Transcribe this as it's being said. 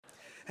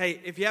Hey,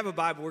 if you have a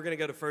Bible, we're going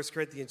to go to 1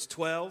 Corinthians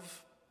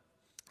 12.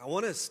 I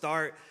want to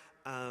start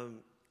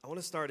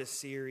a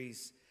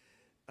series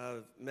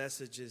of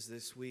messages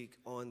this week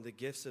on the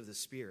gifts of the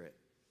Spirit.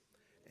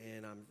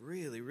 And I'm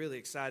really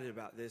excited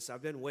about this.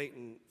 I've been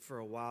waiting for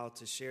a while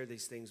to share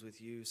these things with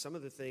you. Some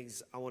of the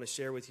things I want to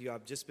share with you,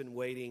 I've just been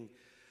waiting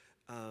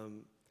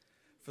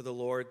for the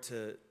Lord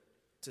to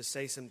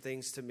say some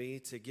things to me,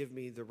 to give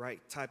me the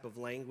right type of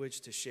language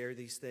to share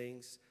these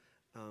things.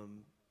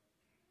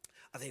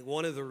 I think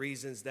one of the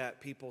reasons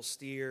that people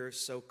steer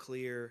so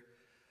clear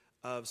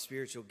of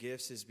spiritual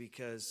gifts is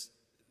because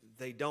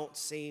they don't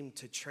seem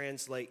to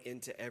translate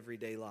into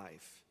everyday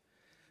life.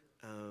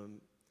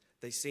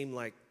 They seem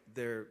like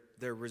they're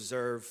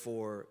reserved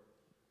for,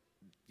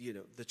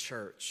 the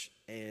church.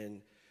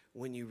 And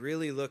when you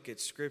really look at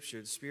Scripture,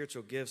 the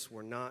spiritual gifts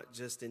were not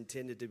just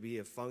intended to be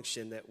a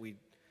function that we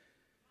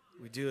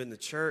do in the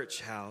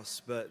church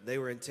house, but they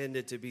were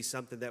intended to be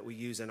something that we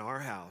use in our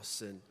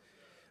house and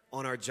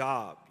on our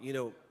job,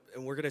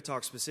 and we're going to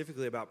talk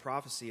specifically about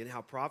prophecy and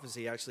how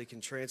prophecy actually can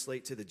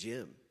translate to the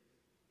gym.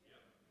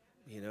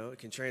 It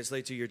can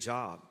translate to your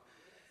job.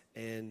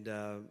 And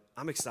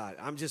I'm excited.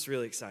 I'm just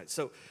really excited.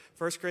 So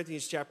 1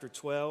 Corinthians chapter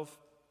 12,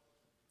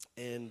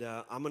 and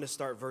I'm going to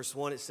start verse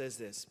 1. It says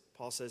this.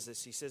 Paul says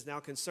this. He says, "Now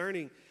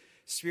concerning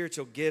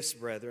spiritual gifts,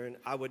 brethren,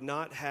 I would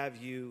not have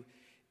you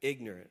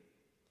ignorant.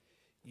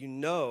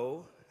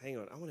 Hang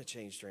on, I want to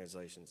change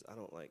translations. I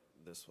don't like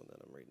this one that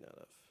I'm reading out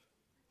of.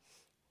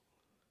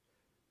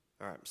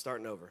 All right, I'm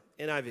starting over.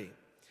 NIV.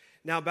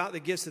 Now about the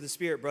gifts of the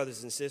Spirit,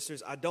 brothers and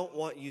sisters, I don't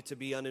want you to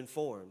be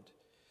uninformed.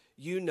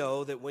 You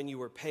know that when you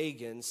were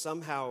pagans,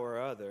 somehow or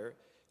other,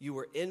 you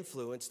were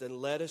influenced and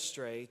led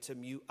astray to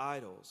mute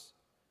idols.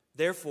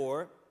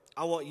 Therefore,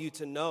 I want you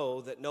to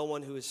know that no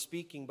one who is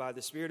speaking by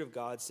the Spirit of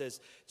God says,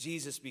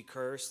 'Jesus be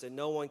cursed,' and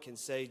no one can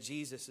say,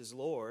 'Jesus is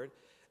Lord,'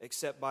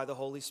 except by the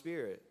Holy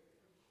Spirit.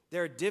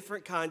 There are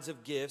different kinds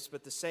of gifts,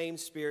 but the same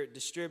Spirit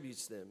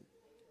distributes them.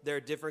 There are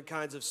different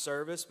kinds of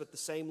service, but the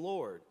same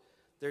Lord.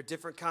 There are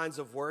different kinds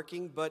of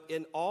working, but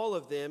in all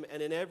of them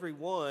and in every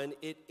one,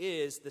 it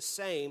is the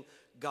same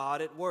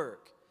God at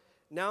work.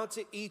 Now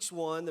to each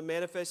one, the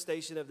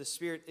manifestation of the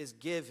Spirit is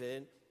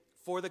given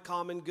for the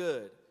common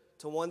good.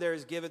 To one there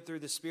is given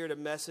through the Spirit a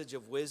message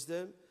of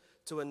wisdom,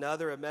 to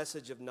another a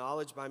message of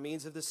knowledge by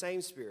means of the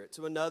same Spirit,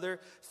 to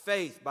another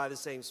faith by the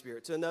same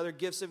Spirit, to another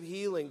gifts of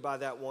healing by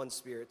that one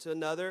Spirit, to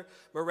another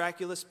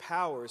miraculous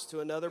powers,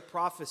 to another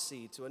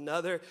prophecy, to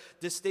another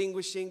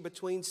distinguishing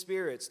between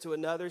spirits, to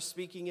another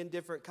speaking in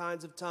different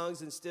kinds of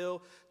tongues, and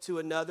still to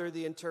another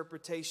the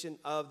interpretation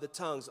of the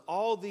tongues.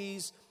 All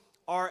these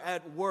are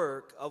at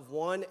work of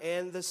one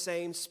and the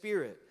same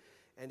Spirit,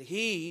 and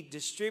He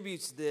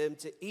distributes them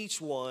to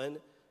each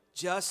one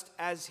just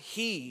as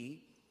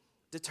He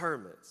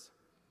determines."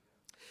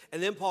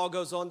 And then Paul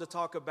goes on to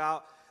talk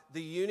about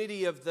the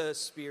unity of the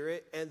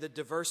Spirit and the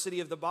diversity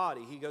of the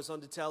body. He goes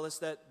on to tell us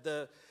that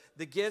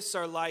the gifts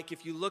are like,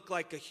 if you look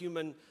at a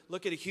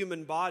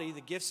human body, the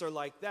gifts are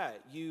like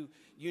that. You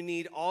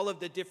need all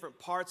of the different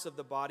parts of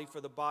the body for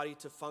the body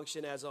to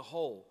function as a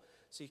whole.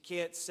 So you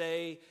can't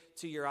say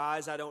to your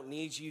eyes, "I don't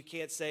need you." You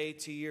can't say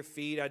to your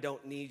feet, "I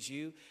don't need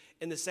you."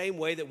 In the same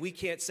way that we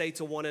can't say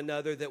to one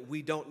another that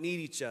we don't need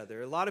each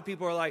other. A lot of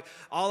people are like,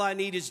 "All I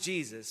need is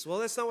Jesus." Well,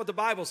 that's not what the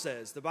Bible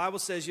says. The Bible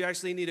says you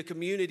actually need a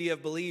community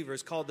of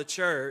believers called the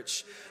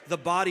church, the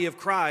body of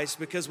Christ,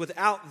 because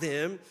without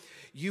them,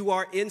 you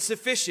are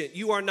insufficient.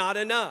 You are not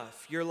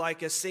enough. You're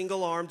like a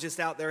single arm just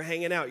out there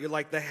hanging out. You're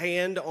like the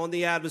hand on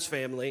the Addams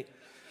Family.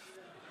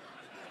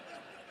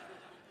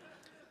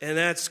 And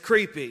that's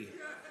creepy.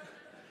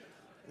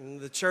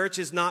 The church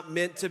is not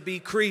meant to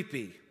be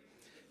creepy.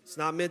 It's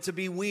not meant to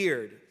be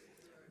weird,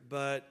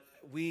 but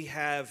we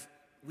have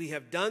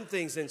done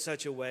things in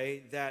such a way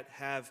that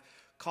have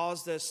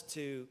caused us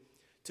to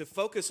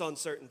focus on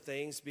certain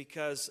things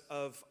because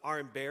of our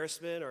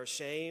embarrassment or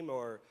shame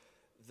or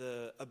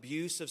the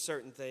abuse of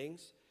certain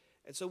things.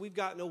 And so we've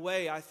gotten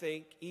away, I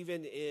think,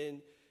 even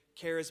in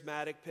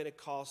charismatic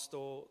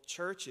Pentecostal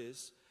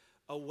churches,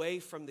 away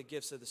from the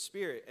gifts of the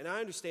Spirit. And I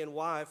understand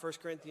why.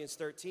 1 Corinthians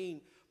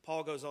 13,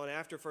 Paul goes on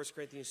after 1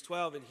 Corinthians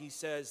 12, and he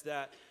says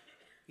that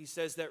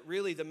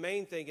really the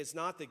main thing is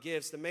not the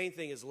gifts, the main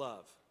thing is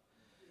love.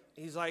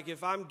 He's like,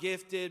 if I'm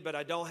gifted but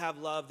I don't have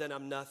love, then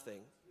I'm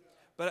nothing.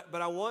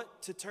 But I want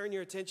to turn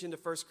your attention to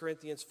 1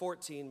 Corinthians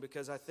 14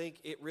 because I think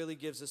it really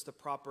gives us the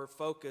proper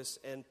focus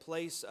and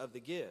place of the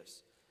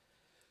gifts.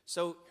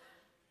 So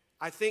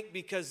I think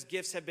because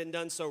gifts have been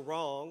done so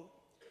wrong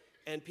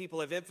and people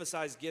have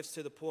emphasized gifts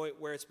to the point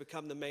where it's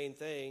become the main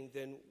thing,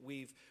 then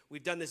we've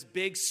done this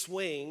big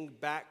swing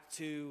back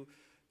to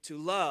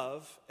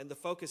love, and the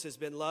focus has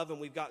been love, and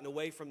we've gotten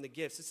away from the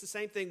gifts. It's the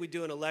same thing we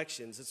do in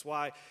elections. It's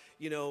why,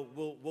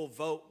 we'll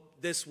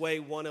vote this way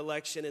one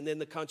election, and then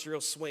the country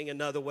will swing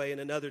another way in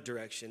another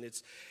direction.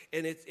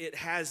 It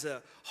has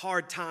a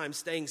hard time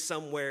staying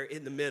somewhere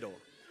in the middle.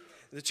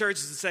 The church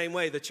is the same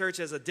way. The church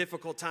has a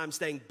difficult time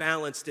staying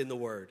balanced in the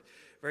Word.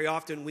 very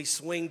often we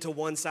swing to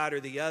one side or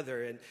the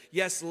other. And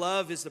yes,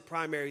 love is the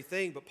primary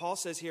thing, but Paul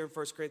says here in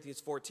 1 Corinthians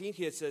 14,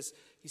 he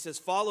says,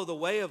 follow the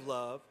way of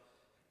love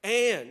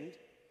and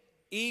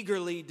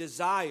eagerly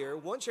desire.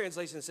 One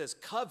translation says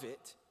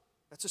covet.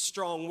 That's a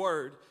strong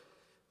word.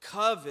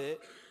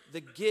 Covet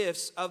the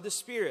gifts of the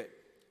Spirit,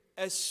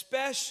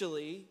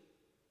 especially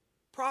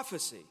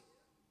prophecy.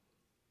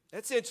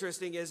 That's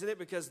interesting, isn't it?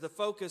 Because the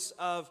focus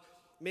of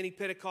many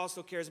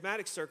Pentecostal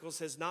charismatic circles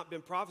has not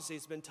been prophecy,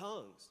 it's been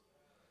tongues.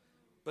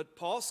 But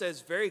Paul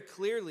says very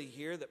clearly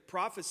here that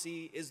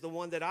prophecy is the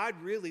one that I'd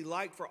really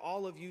like for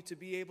all of you to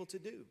be able to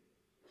do.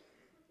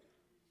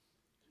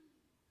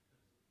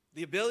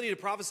 The ability to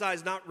prophesy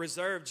is not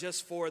reserved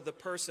just for the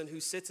person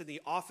who sits in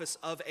the office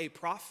of a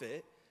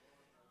prophet.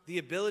 The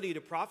ability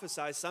to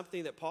prophesy is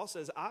something that Paul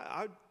says,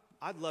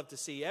 I'd love to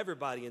see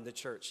everybody in the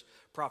church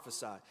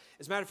prophesy.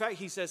 As a matter of fact,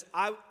 he says,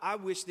 I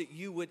wish that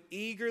you would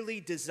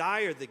eagerly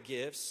desire the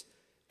gifts,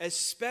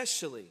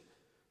 especially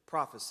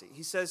prophecy.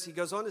 He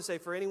goes on to say,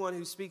 for anyone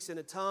who speaks in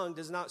a tongue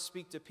does not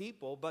speak to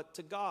people, but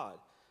to God.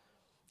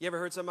 You ever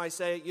heard somebody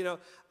say,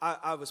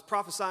 I was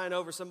prophesying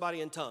over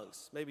somebody in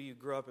tongues? Maybe you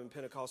grew up in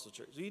Pentecostal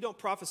church. You don't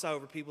prophesy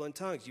over people in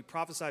tongues. You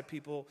prophesy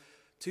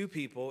to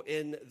people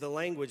in the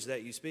language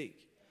that you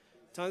speak.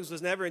 Tongues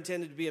was never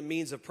intended to be a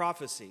means of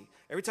prophecy.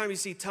 Every time you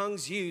see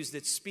tongues used,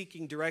 it's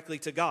speaking directly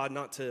to God,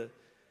 not to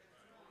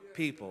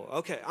people.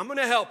 Okay, I'm going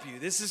to help you.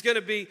 This is going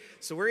to be,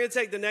 so we're going to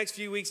take the next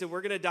few weeks and we're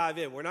going to dive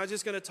in. We're not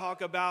just going to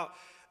talk about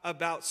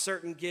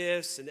certain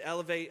gifts and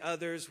elevate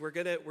others. We're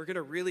going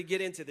to really get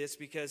into this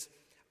because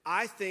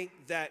I think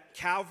that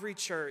Calvary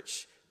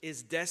Church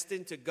is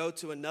destined to go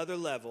to another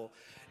level,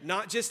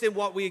 not just in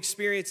what we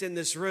experience in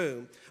this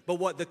room, but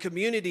what the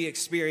community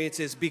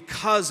experiences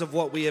because of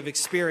what we have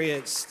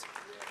experienced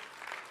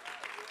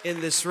in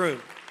this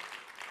room.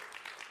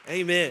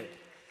 Amen.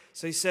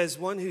 So he says,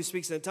 one who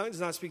speaks in a tongue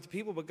does not speak to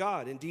people but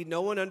God. Indeed,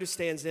 no one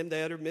understands them.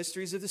 They utter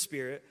mysteries of the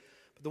Spirit.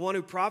 But the one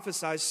who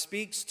prophesies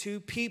speaks to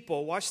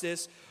people, watch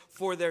this,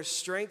 for their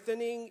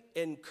strengthening,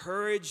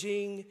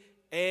 encouraging,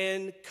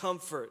 and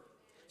comfort.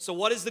 So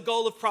what is the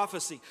goal of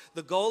prophecy?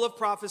 The goal of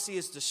prophecy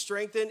is to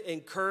strengthen,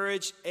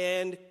 encourage,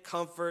 and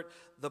comfort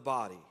the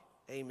body.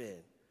 Amen.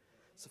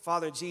 So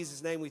Father, in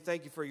Jesus' name, we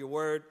thank you for your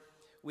word.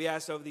 We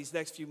ask over these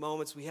next few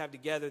moments we have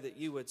together that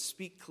you would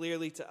speak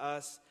clearly to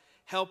us.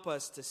 Help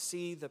us to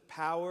see the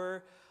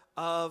power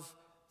of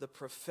the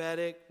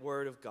prophetic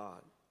word of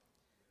God.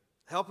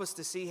 Help us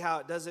to see how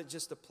it doesn't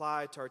just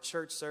apply to our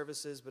church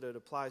services, but it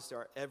applies to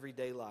our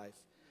everyday life.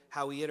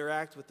 How we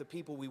interact with the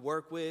people we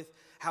work with,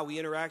 how we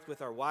interact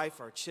with our wife,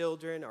 our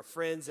children, our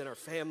friends, and our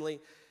family.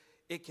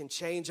 It can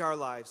change our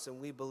lives, and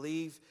we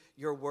believe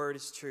your word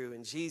is true.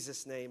 In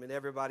Jesus' name, and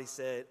everybody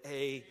said,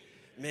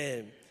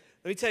 amen.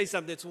 Let me tell you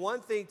something. It's one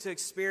thing to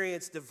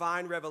experience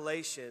divine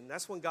revelation.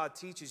 That's when God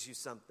teaches you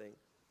something.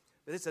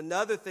 But it's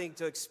another thing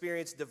to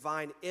experience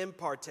divine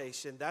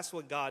impartation. That's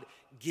when God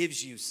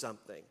gives you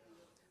something.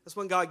 That's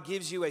when God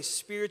gives you a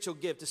spiritual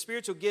gift. A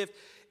spiritual gift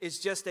is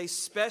just a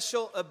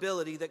special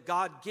ability that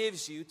God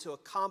gives you to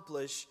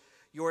accomplish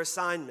your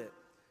assignment.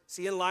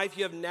 See, in life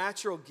you have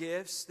natural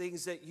gifts,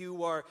 things that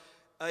you are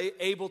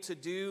able to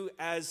do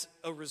as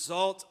a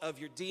result of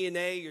your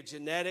DNA, your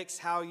genetics,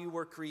 how you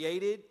were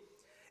created.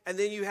 And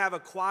then you have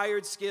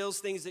acquired skills,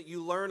 things that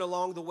you learn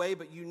along the way,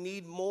 but you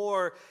need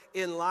more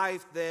in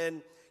life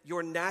than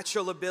your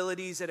natural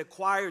abilities and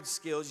acquired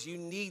skills. You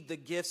need the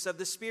gifts of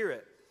the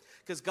Spirit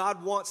because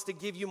God wants to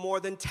give you more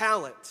than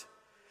talent.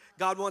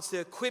 God wants to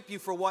equip you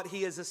for what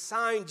he has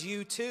assigned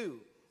you to.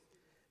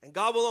 And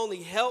God will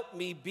only help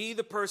me be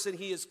the person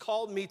he has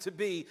called me to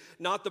be,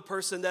 not the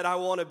person that I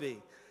want to be.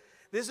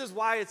 This is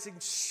why it's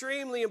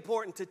extremely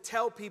important to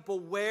tell people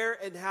where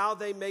and how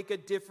they make a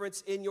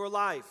difference in your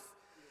life.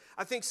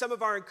 I think some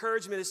of our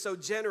encouragement is so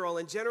general,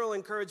 and general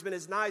encouragement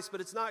is nice,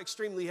 but it's not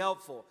extremely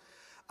helpful.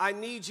 I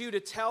need you to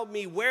tell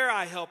me where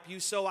I help you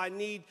so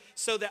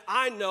that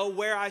I know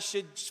where I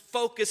should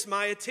focus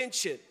my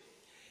attention.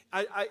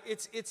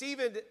 It's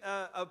even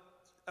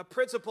a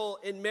principle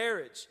in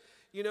marriage.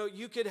 You know,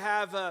 you could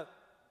have a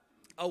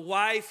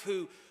wife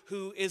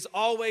who is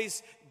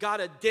always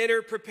got a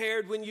dinner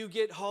prepared when you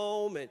get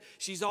home, and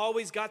she's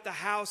always got the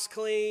house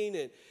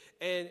clean,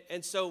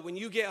 and so when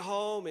you get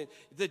home and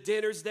the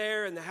dinner's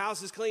there and the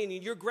house is clean,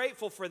 and you're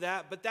grateful for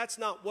that, but that's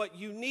not what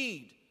you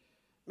need.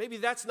 Maybe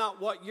that's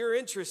not what you're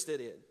interested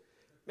in.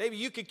 Maybe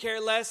you could care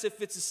less if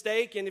it's a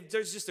steak and if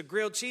there's just a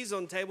grilled cheese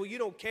on the table. You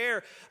don't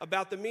care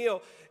about the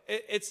meal.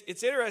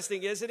 It's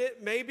interesting, isn't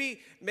it?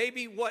 Maybe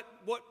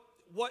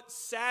what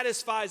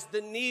satisfies the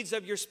needs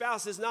of your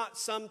spouse is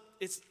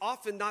it's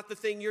often not the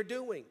thing you're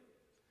doing.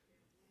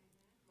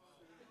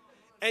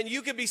 And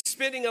you could be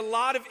spending a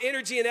lot of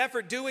energy and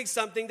effort doing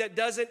something that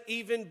doesn't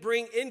even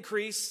bring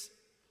increase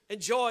and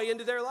joy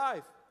into their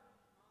life.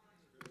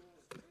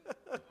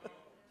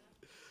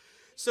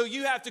 So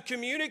you have to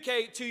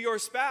communicate to your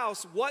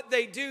spouse what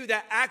they do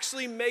that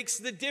actually makes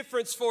the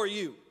difference for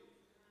you.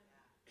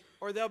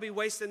 Or they'll be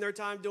wasting their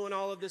time doing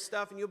all of this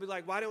stuff, and you'll be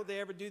like, why don't they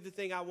ever do the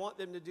thing I want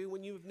them to do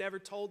when you've never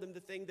told them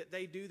the thing that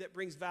they do that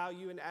brings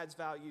value and adds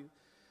value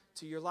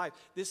to your life.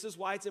 This is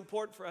why it's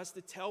important for us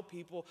to tell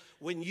people,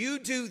 when you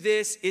do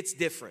this, it's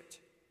different.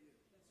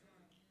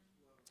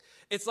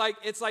 It's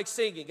like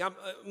singing. I'm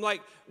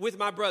like with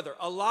my brother.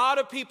 A lot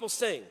of people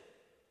sing.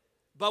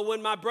 But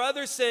when my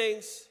brother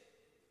sings,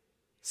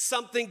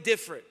 something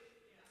different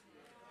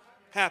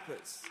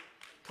happens.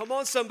 Come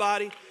on,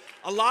 somebody.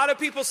 A lot of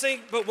people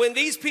sing, but when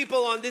these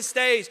people on this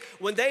stage,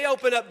 when they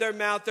open up their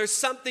mouth, there's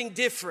something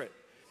different.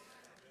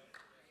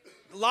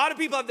 A lot of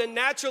people have the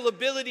natural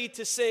ability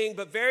to sing,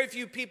 but very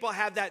few people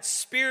have that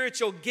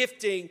spiritual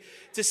gifting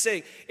to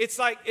sing. It's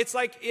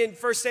like in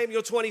 1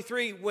 Samuel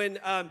 23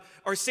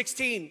 or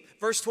 16,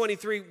 verse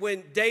 23,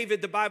 when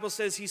David, the Bible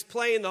says he's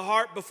playing the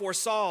harp before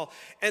Saul,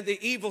 and the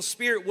evil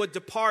spirit would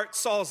depart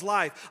Saul's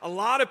life. A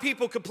lot of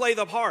people could play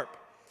the harp,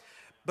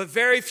 but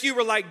very few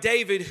were like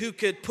David, who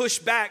could push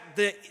back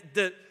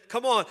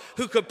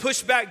who could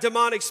push back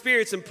demonic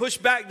spirits and push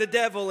back the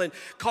devil and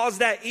cause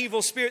that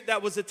evil spirit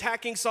that was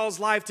attacking Saul's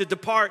life to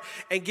depart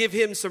and give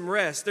him some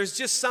rest. There's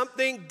just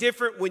something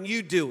different when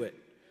you do it.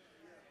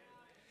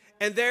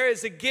 And there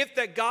is a gift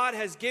that God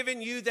has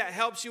given you that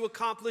helps you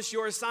accomplish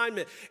your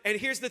assignment. And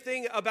here's the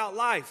thing about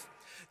life.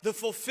 The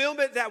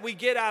fulfillment that we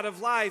get out of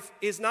life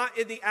is not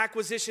in the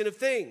acquisition of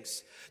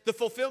things. The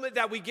fulfillment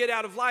that we get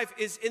out of life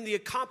is in the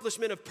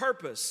accomplishment of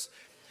purpose.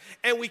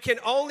 And we can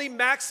only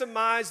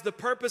maximize the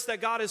purpose that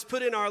God has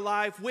put in our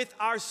life with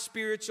our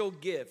spiritual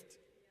gift.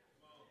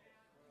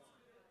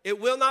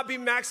 It will not be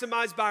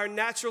maximized by our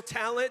natural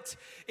talent.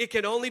 It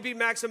can only be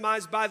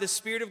maximized by the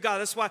Spirit of God.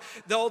 That's why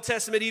the Old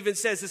Testament even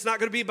says it's not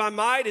going to be by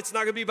might, it's not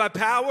going to be by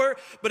power,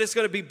 but it's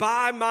going to be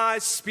by my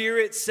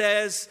Spirit,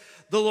 says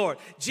the Lord.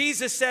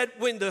 Jesus said,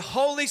 when the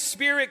Holy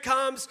Spirit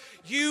comes,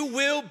 you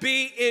will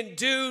be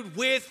endued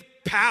with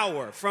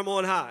power from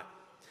on high.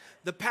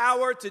 The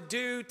power to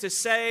do, to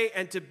say,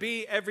 and to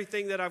be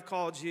everything that I've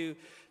called you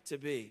to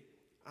be.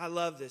 I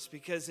love this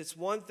because it's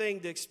one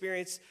thing to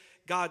experience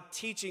God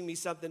teaching me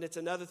something. It's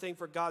another thing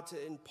for God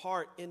to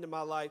impart into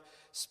my life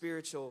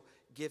spiritual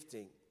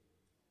gifting.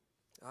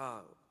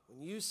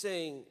 When you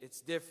sing, it's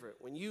different.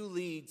 When you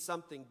lead,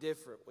 something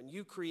different. When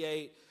you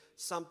create,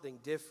 something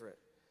different.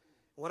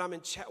 What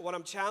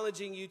I'm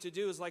challenging you to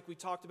do is like we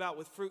talked about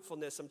with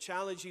fruitfulness. I'm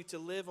challenging you to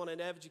live on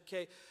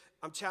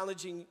I'm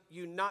challenging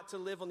you not to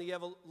live on the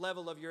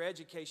level of your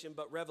education,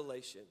 but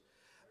revelation.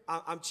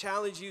 I'm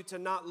challenging you to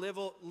not live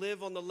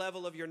on the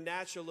level of your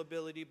natural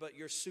ability, but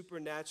your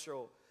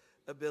supernatural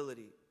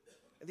ability.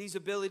 And these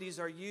abilities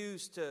are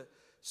used to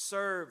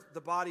serve the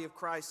body of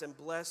Christ and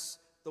bless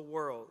the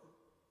world.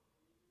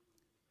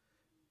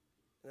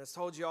 And as I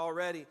told you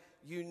already,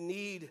 you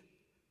need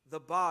the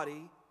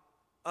body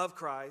of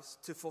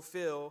Christ to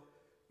fulfill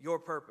your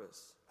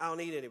purpose. I don't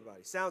need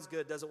anybody. Sounds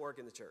good, doesn't work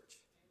in the church.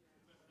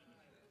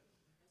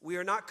 We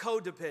are not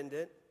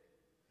codependent.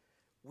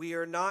 We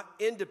are not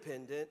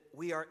independent.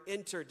 We are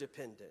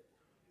interdependent.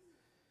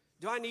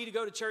 Do I need to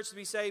go to church to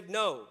be saved?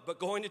 No, but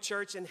going to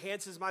church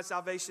enhances my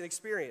salvation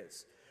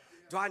experience.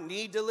 Do I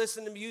need to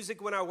listen to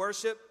music when I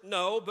worship?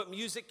 No, but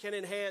music can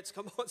enhance,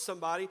 come on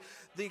somebody,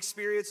 the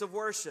experience of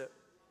worship.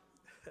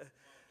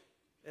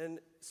 And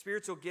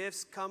spiritual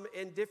gifts come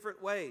in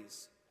different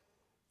ways.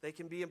 They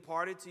can be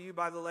imparted to you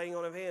by the laying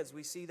on of hands.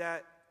 We see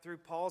that through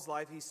Paul's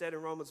life. He said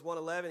in Romans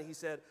 1:11, he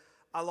said,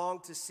 I long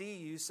to see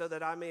you so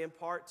that I may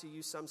impart to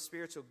you some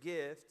spiritual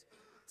gift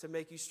to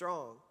make you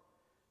strong.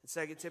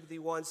 In 2 Timothy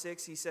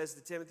 1:6, he says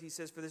to Timothy, he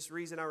says, for this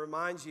reason I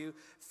remind you,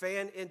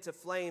 fan into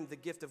flame the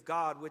gift of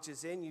God which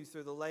is in you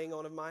through the laying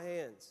on of my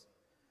hands.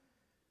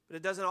 But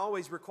it doesn't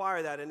always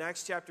require that. In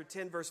Acts chapter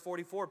 10, verse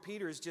 44,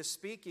 Peter is just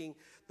speaking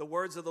the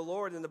words of the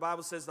Lord, and the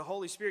Bible says the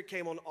Holy Spirit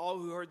came on all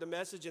who heard the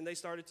message, and they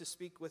started to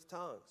speak with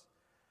tongues.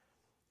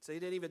 So he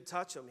didn't even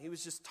touch them. He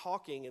was just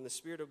talking, and the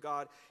Spirit of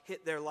God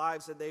hit their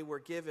lives, and they were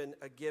given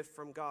a gift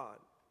from God.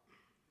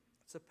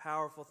 It's a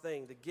powerful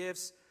thing. The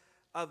gifts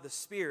of the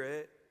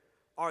Spirit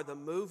are the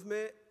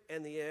movement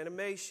and the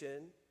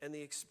animation and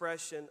the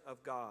expression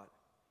of God.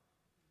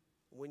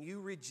 When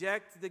you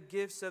reject the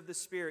gifts of the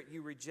Spirit,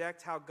 you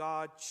reject how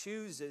God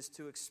chooses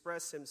to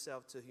express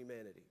himself to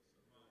humanity.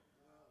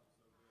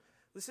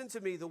 Listen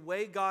to me, the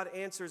way God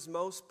answers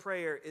most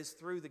prayer is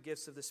through the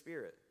gifts of the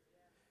Spirit.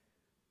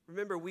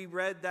 Remember, we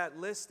read that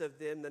list of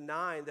them, the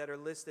 9 that are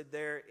listed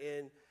there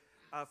in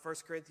 1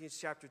 Corinthians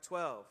chapter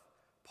 12.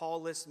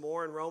 Paul lists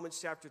more in Romans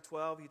chapter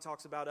 12. He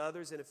talks about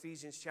others in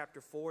Ephesians chapter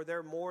 4. There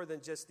are more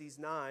than just these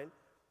 9.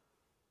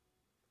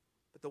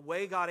 But the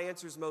way God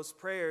answers most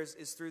prayers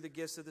is through the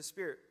gifts of the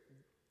Spirit.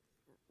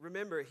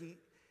 Remember, he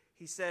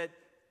said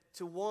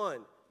to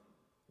one,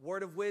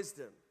 word of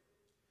wisdom.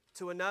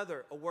 To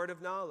another, a word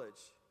of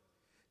knowledge.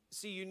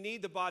 See, you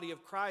need the body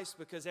of Christ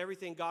because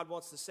everything God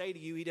wants to say to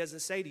you, he doesn't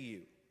say to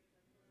you.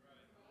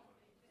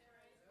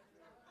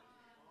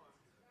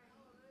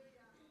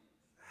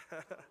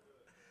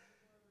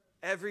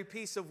 Every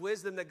piece of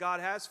wisdom that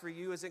God has for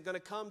you isn't going to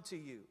come to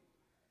you.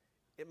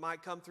 It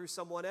might come through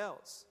someone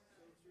else.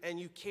 And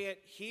you can't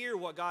hear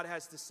what God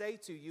has to say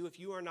to you if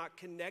you are not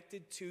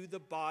connected to the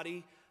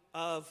body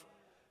of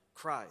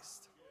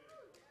Christ.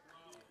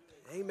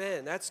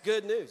 Amen. That's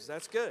good news.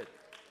 That's good.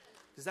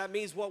 Because that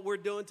means what we're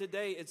doing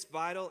today, it's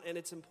vital and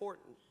it's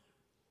important.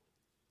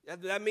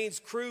 That means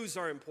crews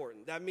are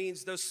important. That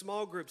means those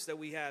small groups that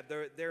we have,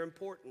 they're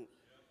important.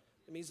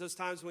 It means those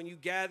times when you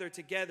gather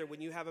together, when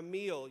you have a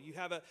meal,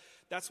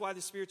 that's why the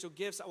spiritual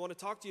gifts, I want to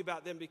talk to you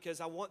about them because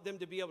I want them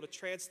to be able to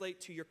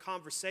translate to your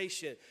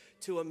conversation,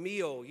 to a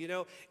meal. You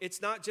know,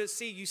 it's not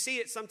just, you see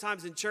it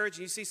sometimes in church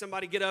and you see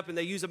somebody get up and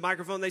they use a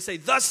microphone and they say,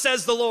 "Thus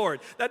says the Lord."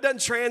 That doesn't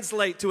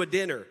translate to a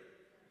dinner.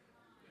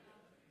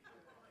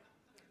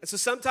 And so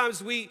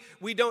sometimes we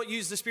don't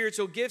use the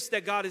spiritual gifts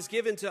that God has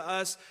given to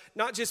us,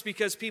 not just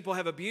because people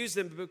have abused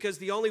them, but because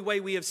the only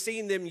way we have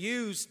seen them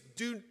used,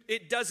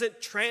 it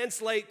doesn't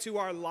translate to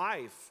our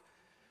life.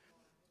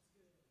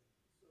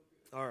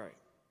 All right.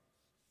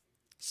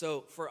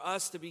 So for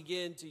us to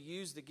begin to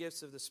use the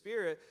gifts of the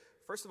Spirit,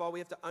 first of all, we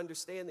have to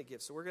understand the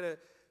gifts. So we're going to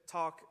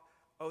talk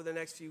over the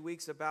next few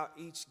weeks about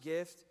each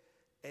gift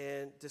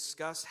and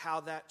discuss how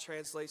that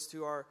translates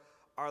to our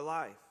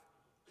life.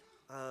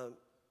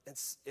 And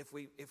if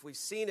we've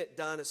seen it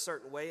done a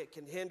certain way, it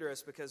can hinder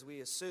us because we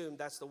assume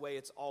that's the way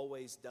it's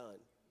always done.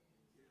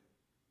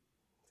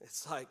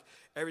 It's like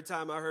every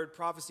time I heard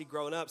prophecy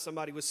growing up,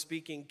 somebody was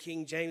speaking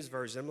King James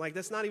Version. I'm like,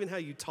 that's not even how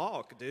you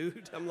talk,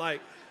 dude. I'm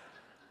like,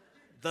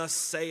 "Thus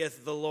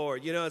saith the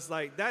Lord." You know, it's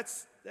like,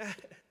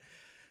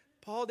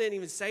 Paul didn't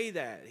even say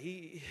that.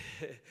 He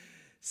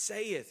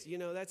saith, you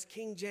know, that's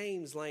King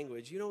James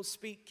language. You don't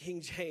speak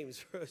King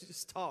James, bro.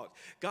 Just talk.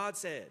 God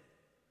said.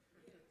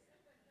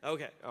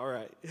 Okay, all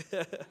right.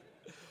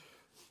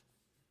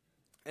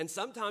 And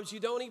sometimes you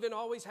don't even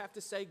always have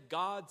to say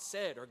God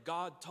said or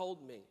God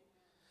told me.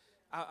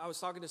 I was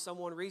talking to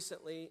someone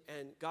recently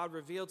and God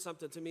revealed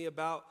something to me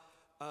about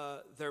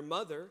their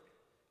mother.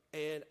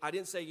 And I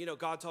didn't say, you know,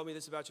 "God told me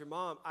this about your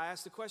mom." I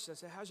asked the question. I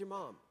said, "How's your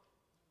mom?"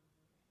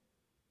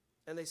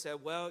 And they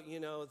said, "Well,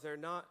 you know, they're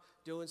not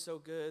doing so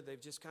good.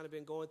 They've just kind of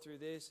been going through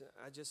this." And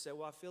I just said,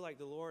 "Well, I feel like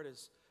the Lord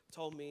has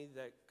told me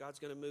that God's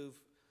going to move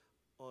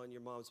on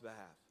your mom's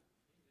behalf."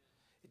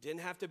 It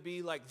didn't have to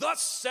be like,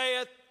 "Thus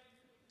saith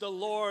the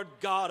Lord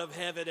God of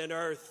heaven and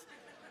earth."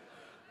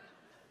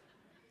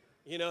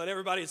 You know, and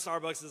everybody at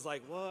Starbucks is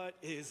like, "What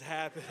is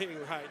happening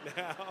right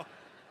now?"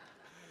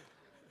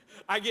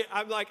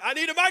 I'm like, "I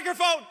need a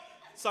microphone."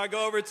 So I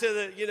go over to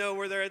the, you know,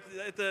 where they're at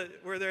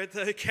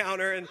the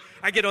counter, and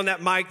I get on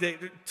that mic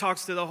that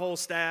talks to the whole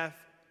staff.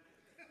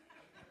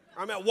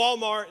 I'm at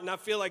Walmart, and I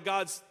feel like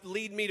God's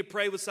leading me to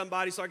pray with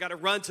somebody, so I got to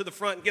run to the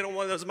front and get on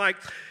one of those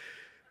mics.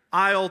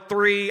 Aisle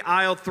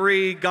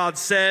 3, God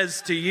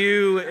says to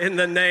you in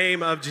the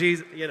name of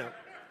Jesus. You know,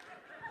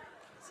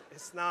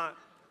 it's not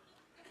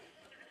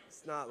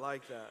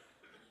like that.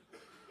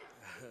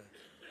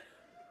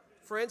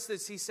 For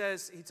instance, he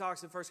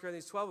talks in 1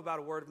 Corinthians 12 about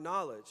a word of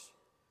knowledge.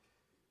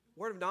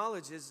 Word of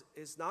knowledge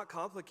is not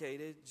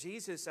complicated.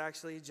 Jesus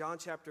actually, John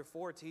chapter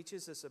 4,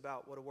 teaches us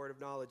about what a word of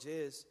knowledge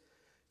is.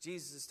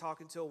 Jesus is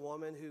talking to a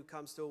woman who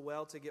comes to a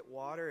well to get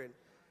water, and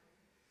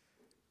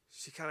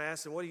she kind of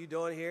asked him, "What are you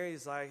doing here?"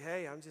 He's like,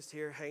 "Hey, I'm just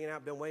here hanging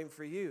out, been waiting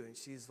for you." And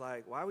she's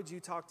like, "Why would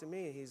you talk to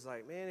me?" And he's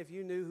like, "Man, if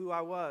you knew who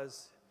I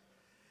was,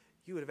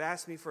 you would have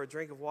asked me for a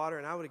drink of water,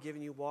 and I would have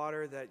given you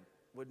water that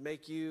would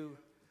make you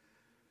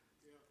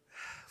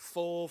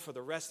full for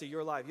the rest of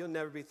your life. You'll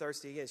never be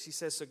thirsty again." She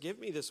says, "So give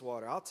me this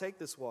water. I'll take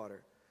this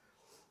water."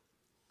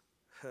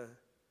 And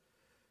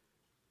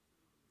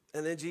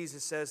then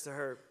Jesus says to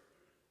her,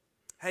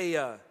 "Hey,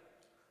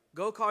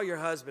 go call your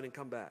husband and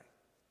come back."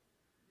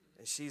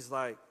 And she's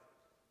like,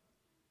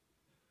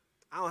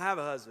 "I don't have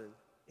a husband."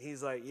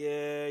 He's like,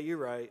 "Yeah, you're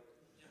right."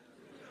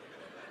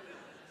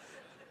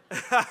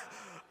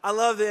 I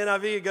love the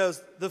NIV. It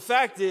goes, "The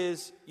fact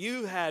is,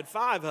 you had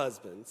 5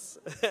 husbands,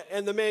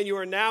 and the man you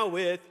are now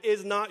with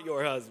is not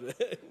your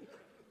husband."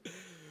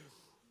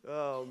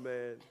 Oh,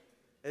 man.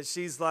 And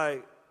she's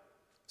like,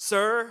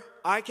 "Sir,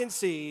 I can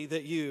see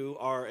that you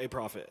are a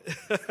prophet."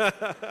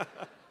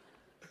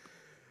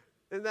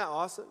 Isn't that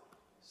awesome?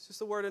 It's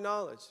just a word of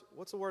knowledge.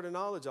 What's a word of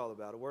knowledge all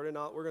about? We're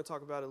going to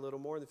talk about it a little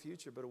more in the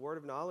future, but a word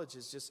of knowledge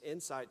is just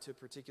insight to a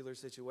particular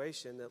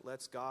situation that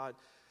lets God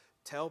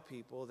tell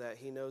people that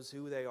he knows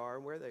who they are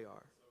and where they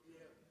are.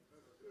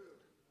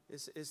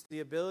 It's the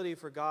ability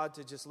for God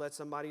to just let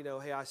somebody know,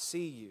 "Hey, I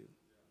see you."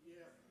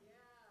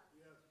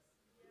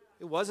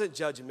 It wasn't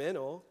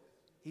judgmental.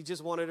 He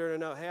just wanted her to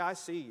know, "Hey, I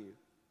see you.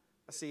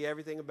 I see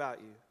everything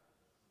about you,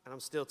 and I'm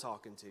still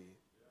talking to you."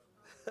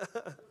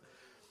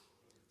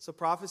 So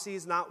prophecy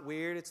is not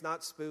weird. It's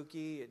not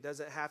spooky. It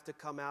doesn't have to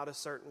come out a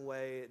certain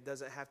way. It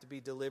doesn't have to be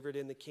delivered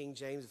in the King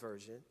James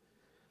Version.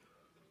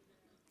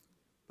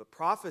 But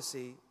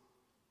prophecy,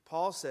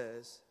 Paul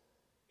says,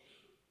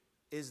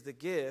 is the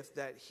gift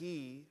that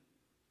he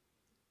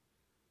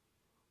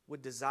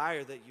would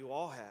desire that you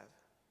all have.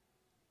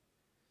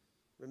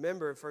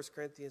 Remember in 1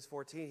 Corinthians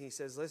 14, he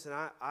says, "Listen,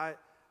 I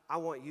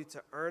want you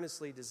to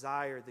earnestly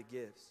desire the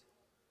gifts,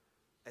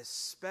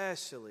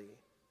 especially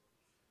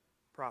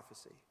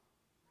prophecy."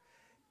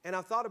 And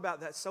I've thought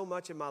about that so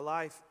much in my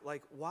life.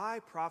 Like,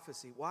 why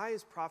prophecy? Why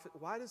does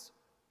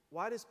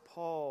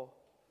Paul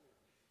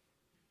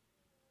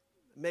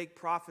make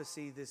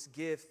prophecy this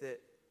gift that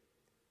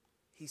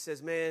he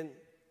says, man,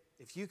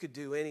 if you could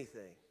do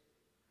anything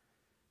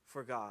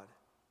for God,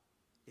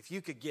 if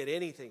you could get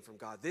anything from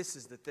God, this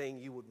is the thing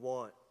you would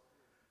want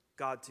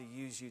God to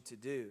use you to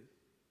do.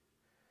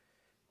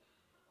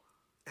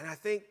 And I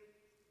think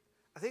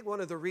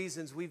one of the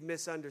reasons we've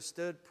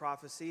misunderstood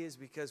prophecy is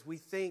because we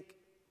think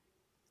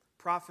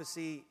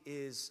prophecy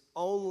is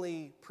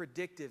only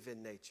predictive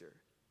in nature.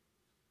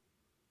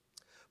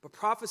 But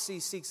prophecy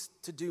seeks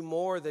to do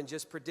more than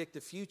just predict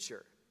the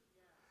future.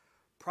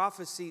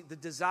 Prophecy, the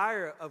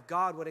desire of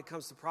God when it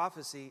comes to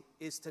prophecy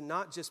is to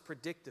not just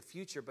predict the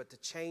future, but to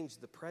change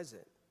the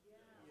present.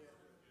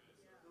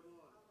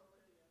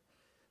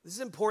 This is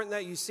important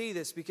that you see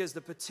this because the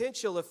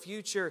potential of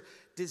future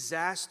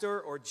disaster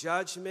or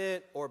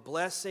judgment or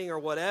blessing or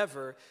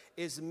whatever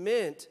is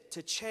meant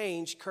to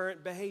change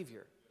current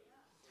behavior,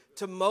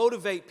 to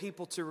motivate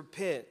people to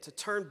repent, to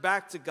turn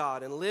back to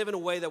God and live in a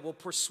way that will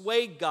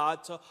persuade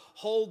God to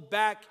hold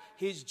back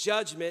his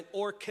judgment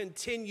or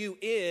continue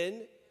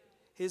in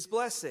his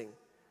blessing.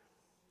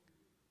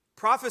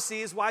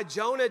 Prophecy is why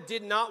Jonah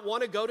did not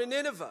want to go to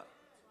Nineveh.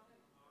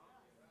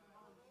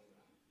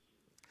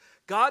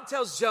 God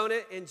tells Jonah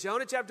in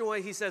Jonah chapter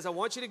 1, he says, I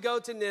want you to go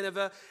to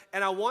Nineveh,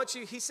 and I want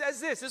you, he says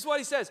this is what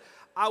he says,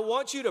 I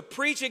want you to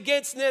preach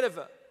against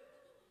Nineveh.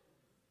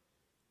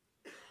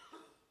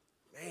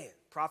 Man,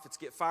 prophets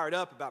get fired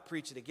up about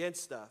preaching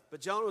against stuff.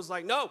 But Jonah was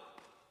like, no,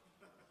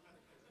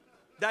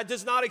 that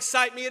does not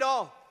excite me at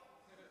all.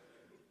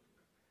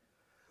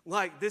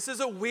 Like, this is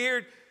a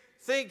weird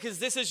thing because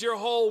this is your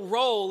whole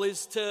role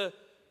is to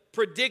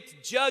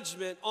predict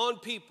judgment on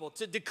people,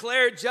 to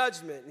declare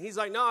judgment. And he's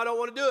like, no, I don't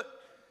want to do it.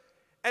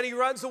 And he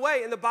runs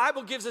away. And the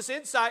Bible gives us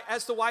insight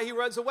as to why he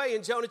runs away.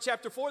 In Jonah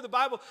chapter 4, the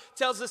Bible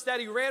tells us that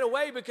he ran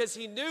away because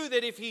he knew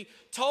that if he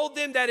told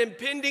them that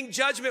impending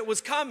judgment was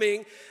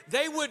coming,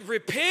 they would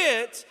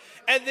repent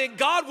and then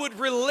God would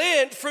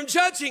relent from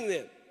judging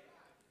them.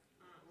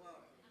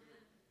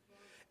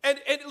 And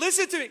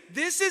listen to me.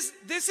 This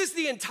is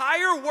the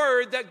entire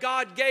word that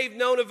God gave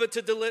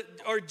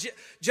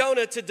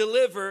Jonah to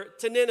deliver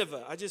to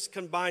Nineveh. I just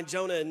combined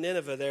Jonah and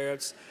Nineveh there.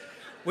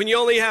 When you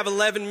only have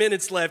 11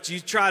 minutes left, you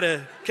try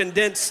to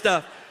condense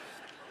stuff.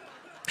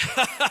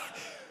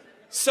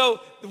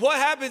 So what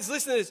happens,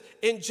 listen to this.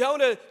 In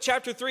Jonah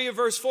chapter 3 and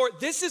verse 4,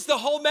 this is the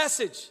whole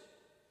message.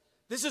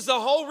 This is the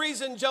whole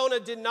reason Jonah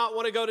did not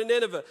want to go to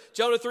Nineveh.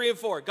 Jonah 3 and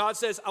 4. God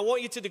says, I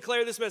want you to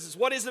declare this message.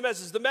 What is the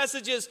message? The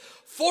message is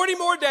 40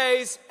 more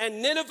days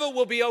and Nineveh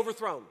will be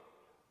overthrown.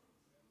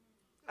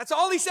 That's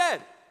all he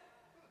said.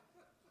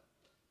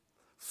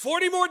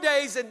 40 more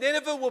days and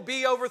Nineveh will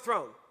be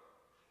overthrown.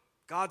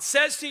 God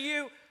says to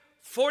you,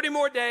 40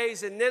 more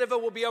days and Nineveh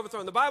will be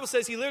overthrown. The Bible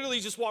says he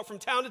literally just walked from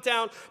town to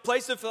town,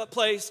 place to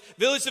place,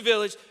 village to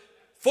village.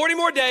 40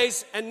 more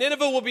days and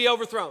Nineveh will be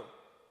overthrown.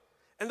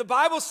 And the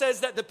Bible says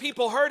that the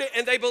people heard it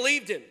and they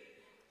believed him.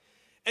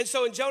 And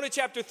so in Jonah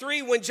chapter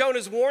 3, when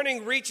Jonah's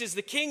warning reaches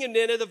the king of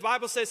Nineveh, the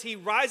Bible says he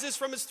rises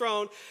from his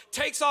throne,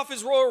 takes off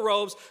his royal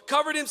robes,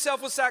 covered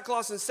himself with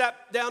sackcloth and sat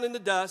down in the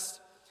dust.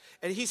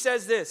 And he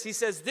says this. He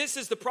says, this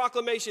is the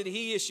proclamation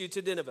he issued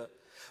to Nineveh.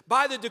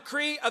 By the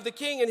decree of the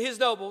king and his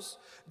nobles,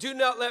 do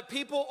not let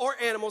people or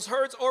animals,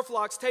 herds or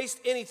flocks taste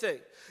anything.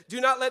 Do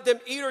not let them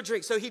eat or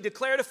drink. So he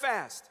declared a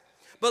fast.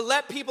 But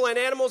let people and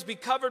animals be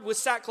covered with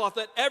sackcloth.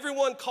 Let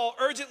everyone call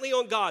urgently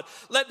on God.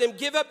 Let them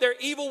give up their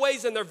evil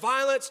ways and their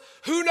violence.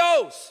 Who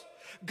knows?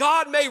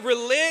 God may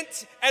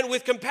relent and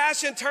with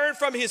compassion turn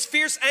from his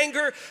fierce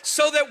anger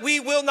so that we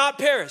will not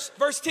perish.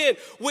 Verse 10,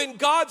 when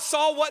God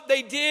saw what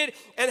they did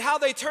and how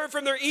they turned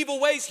from their evil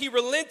ways, he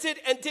relented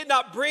and did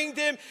not bring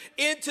them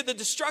into the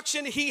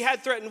destruction he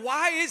had threatened.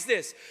 Why is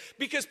this?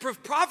 Because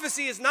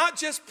prophecy is not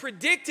just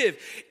predictive.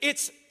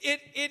 It's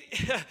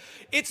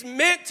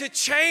meant to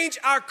change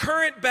our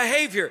current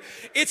behavior.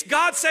 It's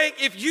God saying,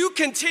 if you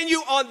continue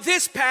on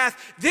this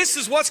path, this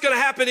is what's going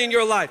to happen in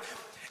your life.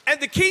 And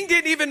the king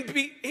didn't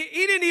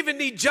even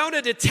need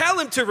Jonah to tell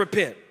him to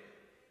repent.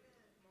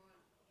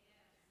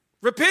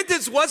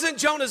 Repentance wasn't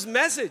Jonah's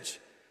message.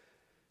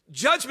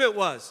 Judgment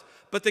was.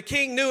 But the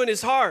king knew in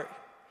his heart,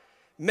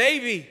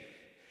 maybe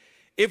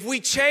if we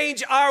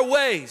change our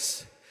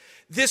ways,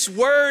 this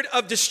word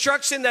of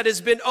destruction that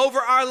has been over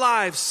our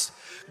lives,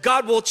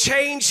 God will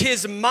change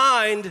his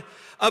mind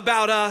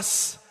about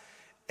us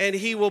and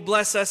he will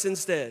bless us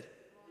instead.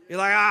 You're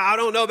like, I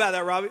don't know about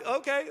that, Robbie.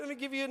 Okay, let me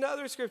give you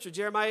another scripture.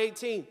 Jeremiah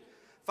 18,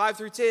 5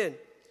 through 10.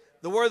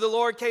 The word of the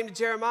Lord came to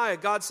Jeremiah.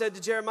 God said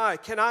to Jeremiah,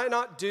 can I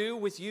not do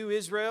with you,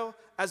 Israel,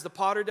 as the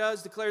potter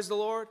does, declares the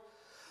Lord?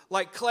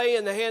 Like clay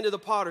in the hand of the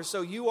potter,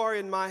 so you are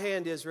in my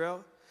hand,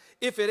 Israel.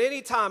 If at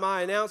any time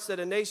I announce that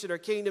a nation or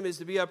kingdom is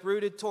to be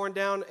uprooted, torn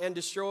down, and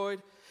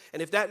destroyed,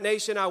 and if that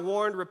nation I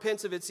warned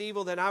repents of its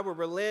evil, then I will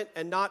relent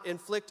and not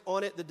inflict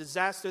on it the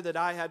disaster that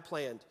I had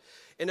planned.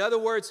 In other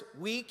words,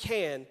 we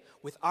can,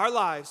 with our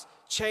lives,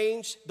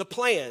 change the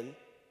plan.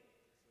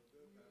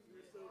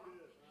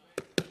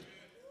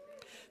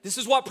 This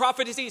is what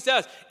prophecy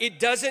does. It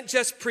doesn't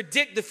just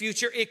predict the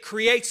future, it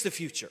creates the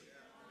future.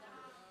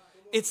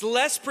 It's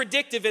less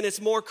predictive and it's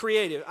more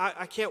creative.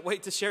 I can't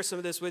wait to share some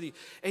of this with you.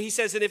 And he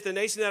says, and if the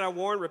nation that I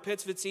warn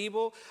repents of its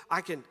evil,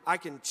 I can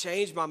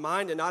change my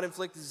mind and not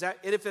inflict disaster.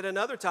 And if at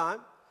another time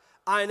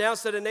I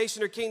announce that a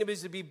nation or kingdom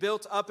is to be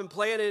built up and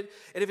planted,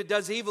 and if it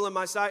does evil in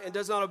my sight and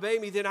does not obey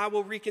me, then I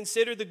will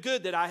reconsider the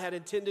good that I had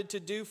intended to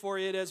do for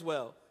it as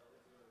well.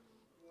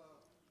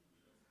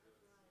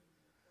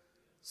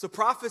 So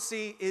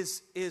prophecy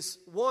is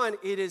one,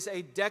 it is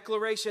a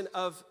declaration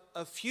of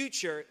a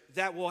future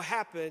that will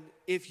happen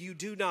if you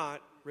do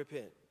not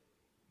repent.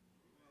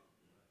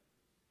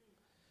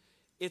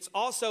 It's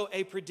also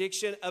a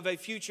prediction of a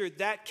future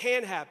that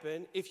can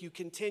happen if you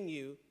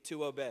continue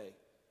to obey.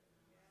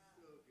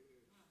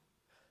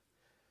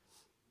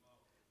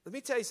 Let me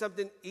tell you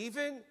something,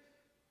 even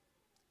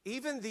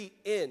the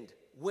end,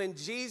 when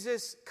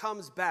Jesus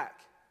comes back,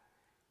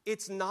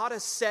 it's not a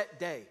set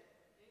day.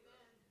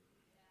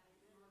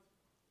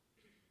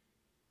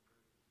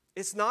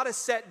 It's not a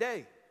set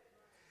day.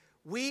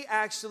 We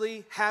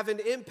actually have an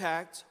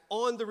impact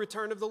on the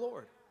return of the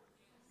Lord.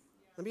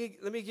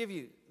 Let me give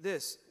you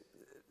this.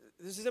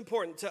 This is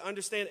important to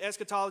understand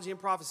eschatology and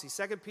prophecy.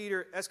 2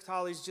 Peter,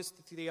 eschatology is just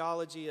the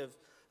theology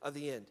of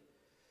the end.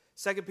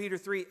 2 Peter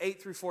 3,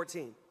 8 through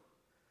 14.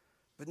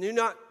 But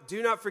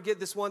do not forget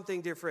this one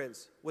thing, dear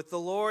friends. With the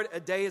Lord, a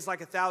day is like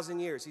 1,000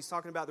 years. He's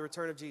talking about the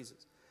return of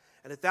Jesus.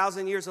 And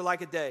 1,000 years are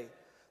like a day.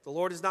 The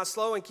Lord is not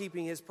slow in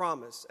keeping his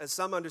promise, as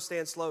some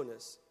understand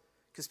slowness.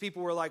 Because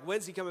people were like,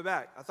 when's he coming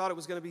back? I thought it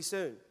was going to be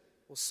soon.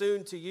 Well,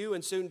 soon to you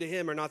and soon to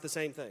him are not the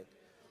same thing.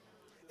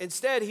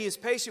 Instead, he is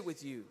patient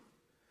with you,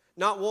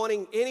 not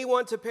wanting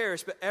anyone to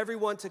perish, but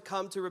everyone to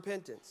come to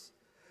repentance.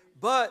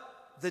 But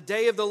the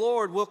day of the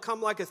Lord will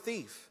come like a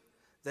thief.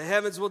 The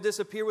heavens will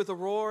disappear with a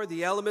roar,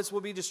 the elements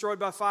will be destroyed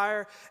by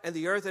fire, and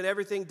the earth and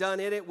everything done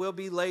in it will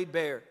be laid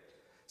bare.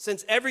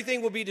 Since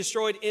everything will be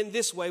destroyed in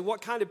this way,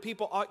 what kind of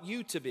people ought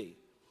you to be?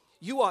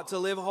 You ought to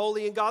live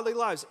holy and godly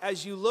lives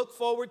as you look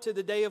forward to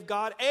the day of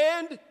God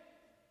and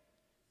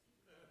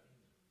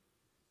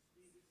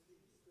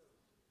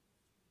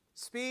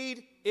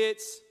speed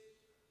its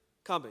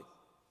coming.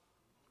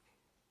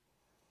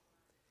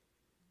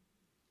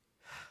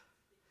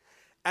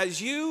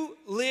 As you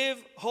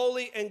live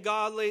holy and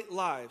godly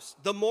lives,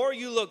 the more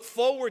you look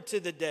forward to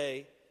the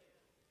day,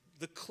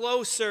 the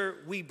closer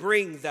we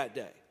bring that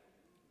day.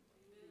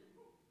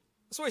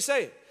 That's what he's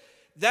saying.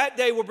 That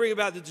day will bring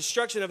about the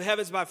destruction of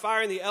heavens by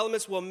fire, and the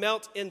elements will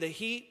melt in the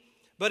heat.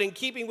 But in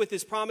keeping with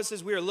his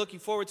promises, we are looking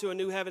forward to a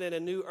new heaven and a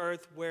new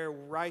earth where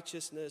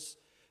righteousness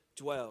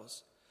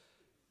dwells.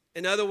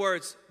 In other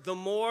words, the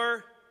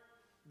more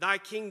thy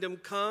kingdom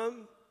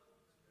come,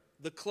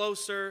 the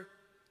closer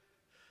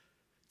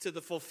to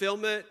the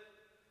fulfillment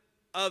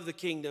of the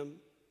kingdom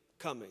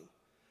coming.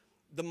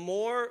 The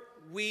more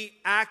we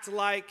act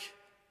like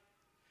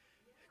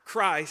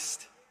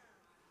Christ,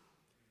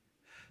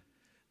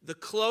 the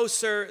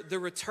closer the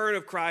return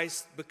of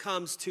Christ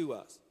becomes to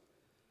us.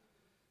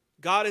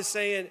 God is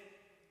saying,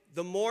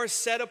 the more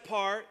set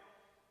apart,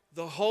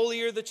 the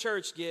holier the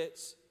church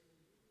gets.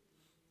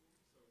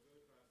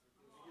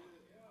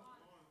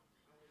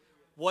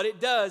 What it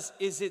does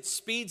is it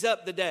speeds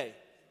up the day.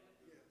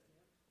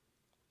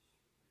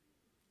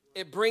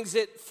 It brings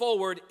it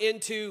forward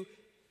into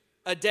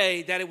a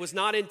day that it was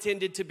not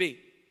intended to be.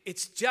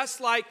 It's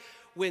just like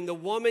when the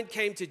woman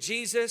came to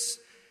Jesus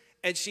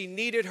and she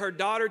needed her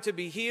daughter to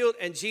be healed,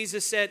 and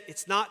Jesus said,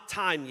 it's not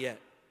time yet.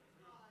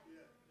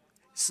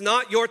 It's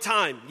not your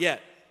time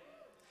yet.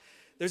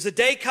 There's a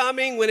day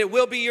coming when it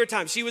will be your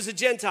time. She was a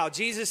Gentile.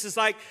 Jesus is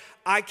like,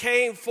 I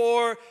came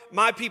for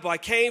my people. I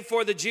came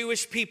for the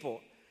Jewish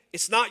people.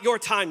 It's not your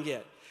time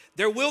yet.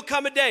 There will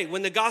come a day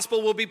when the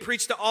gospel will be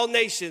preached to all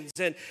nations,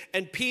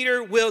 and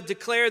Peter will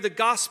declare the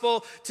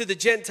gospel to the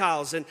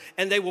Gentiles, and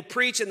they will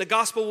preach, and the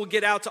gospel will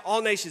get out to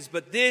all nations.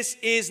 But this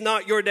is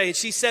not your day. And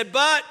she said,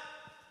 but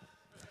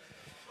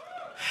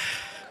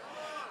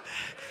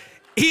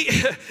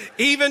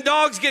even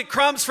dogs get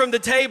crumbs from the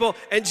table.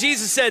 And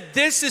Jesus said,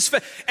 this is,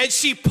 and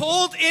she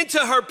pulled into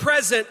her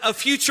present a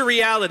future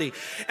reality.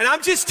 And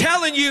I'm just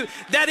telling you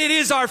that it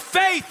is our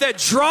faith that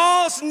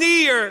draws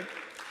near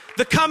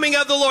the coming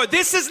of the Lord.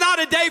 This is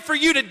not a day for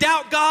you to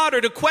doubt God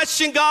or to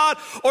question God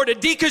or to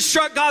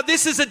deconstruct God.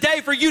 This is a day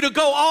for you to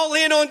go all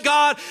in on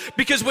God,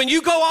 because when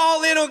you go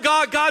all in on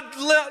God,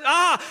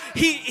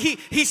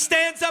 he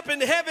stands up in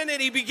heaven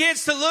and he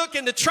begins to look,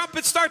 and the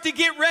trumpets start to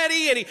get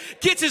ready, and he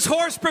gets his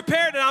horse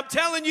prepared, and I'm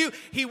telling you,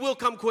 he will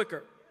come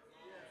quicker.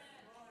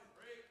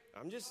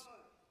 I'm just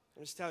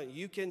telling you,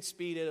 you can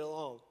speed it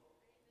along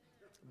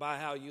by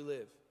how you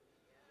live.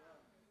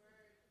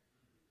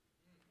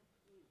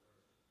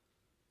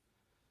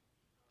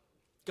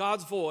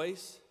 God's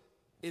voice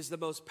is the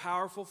most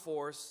powerful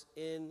force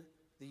in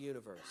the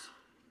universe.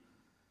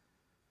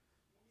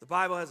 The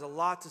Bible has a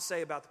lot to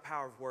say about the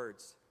power of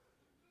words.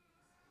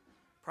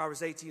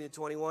 Proverbs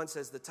 18:21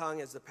 says, the tongue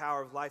has the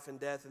power of life and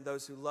death, and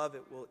those who love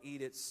it will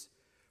eat its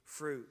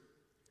fruit.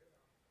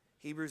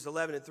 Hebrews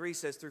 11:3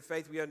 says, through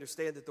faith we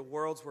understand that the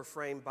worlds were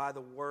framed by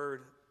the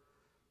word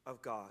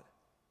of God.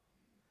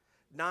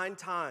 9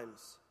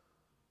 times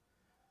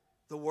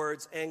the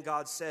words, "and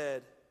God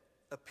said,"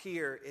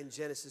 appear in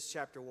Genesis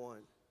chapter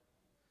 1.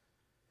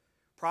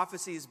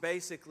 Prophecy is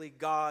basically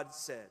God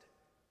said.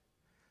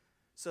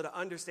 So to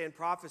understand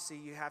prophecy,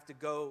 you have to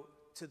go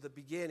to the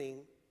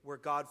beginning where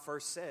God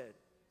first said.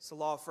 It's the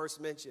law of first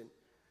mention.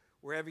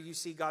 Wherever you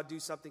see God do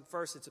something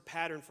first, it's a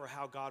pattern for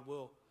how God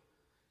will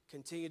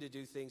continue to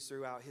do things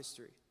throughout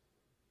history.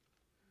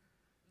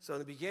 So in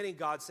the beginning,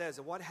 God says.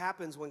 And what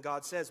happens when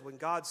God says? When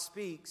God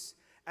speaks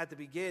at the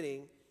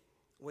beginning,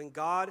 when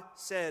God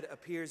said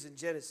appears in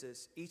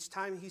Genesis, each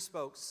time he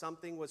spoke,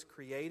 something was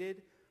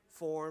created,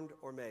 formed,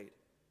 or made.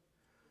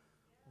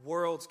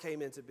 Worlds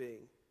came into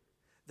being.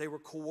 They were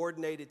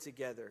coordinated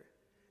together,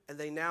 and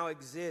they now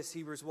exist.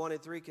 Hebrews 1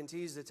 and 3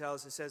 continues to tell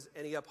us, it says,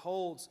 and he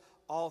upholds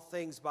all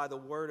things by the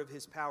word of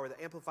his power.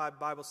 The Amplified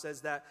Bible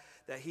says that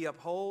he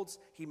upholds,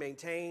 he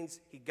maintains,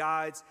 he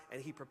guides,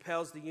 and he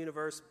propels the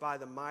universe by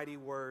the mighty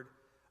word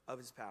of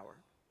his power.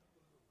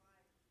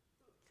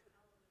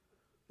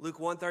 Luke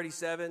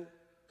 1:37,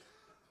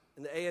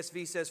 and the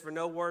ASV says, for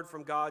no word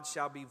from God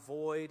shall be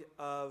void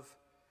of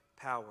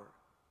power.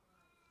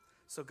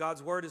 So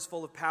God's word is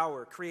full of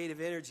power,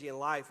 creative energy, and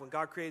life. When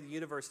God created the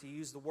universe, he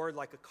used the word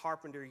like a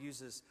carpenter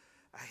uses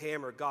a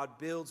hammer. God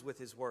builds with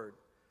his word.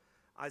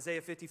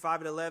 Isaiah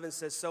 55:11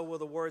 says, so will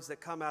the words that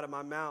come out of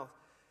my mouth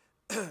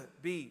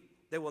be.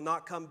 They will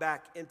not come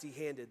back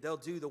empty-handed. They'll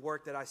do the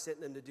work that I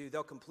sent them to do.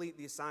 They'll complete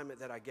the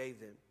assignment that I gave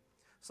them.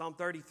 Psalm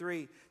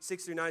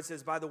 33:6-9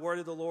 says, by the word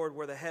of the Lord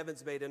were the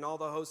heavens made, and all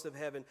the hosts of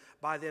heaven,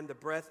 by them the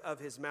breath of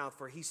his mouth.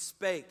 For he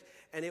spake,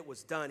 and it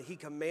was done. He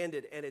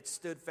commanded, and it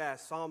stood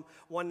fast. Psalm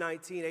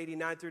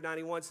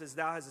 119:89-91 says,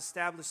 thou hast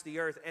established the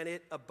earth, and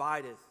it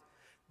abideth.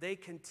 They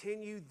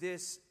continue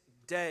this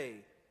day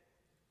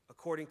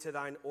according to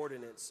thine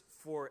ordinance,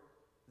 for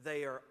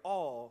they are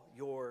all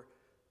your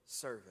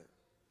servant.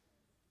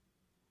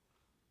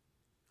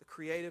 The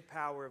creative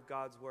power of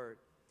God's word.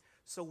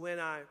 So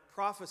when I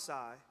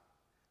prophesy,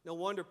 no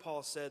wonder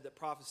Paul said that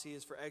prophecy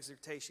is for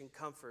exhortation,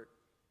 comfort,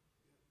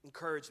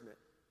 encouragement.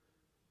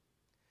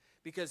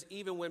 Because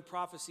even when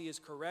prophecy is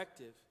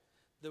corrective,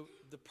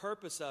 the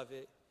purpose of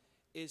it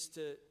is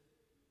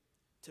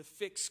to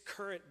fix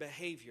current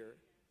behavior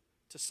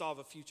to solve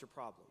a future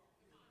problem.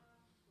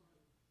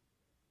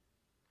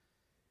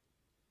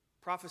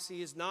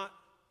 Prophecy is not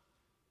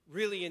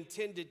really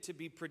intended to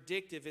be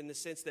predictive in the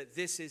sense that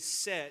this is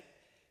set.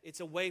 It's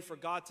a way for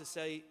God to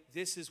say,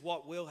 this is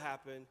what will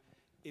happen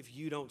if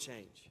you don't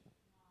change.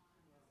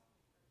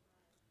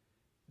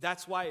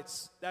 That's why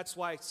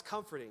it's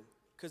comforting,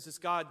 because it's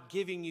God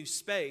giving you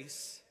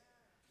space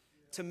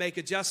to make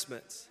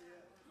adjustments.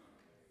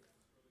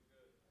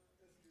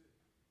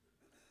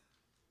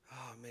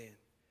 Oh, man.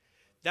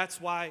 That's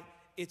why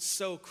it's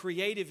so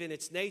creative in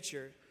its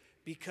nature,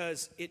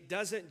 because it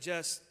doesn't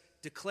just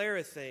declare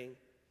a thing,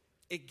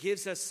 it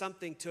gives us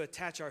something to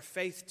attach our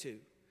faith to.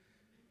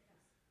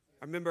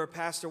 I remember a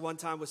pastor one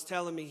time was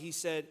telling me, he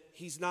said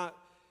he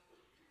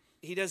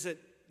doesn't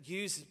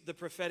use the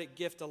prophetic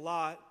gift a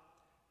lot.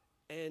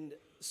 And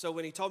so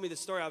when he told me the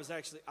story, I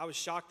was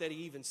shocked that he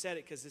even said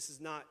it, because this is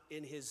not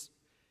in his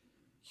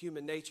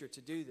human nature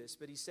to do this.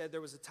 But he said there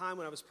was a time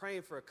when I was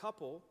praying for a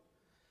couple,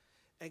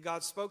 and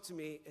God spoke to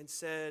me and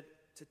said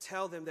to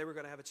tell them they were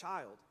going to have a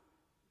child.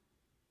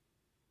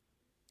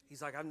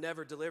 He's like, I've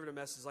never delivered a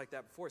message like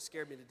that before. It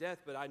scared me to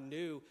death, but I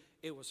knew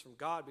it was from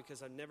God,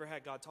 because I've never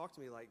had God talk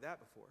to me like that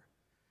before.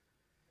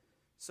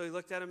 So he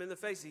looked at him in the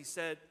face. He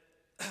said,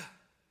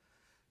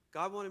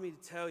 God wanted me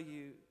to tell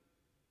you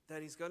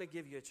that he's going to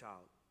give you a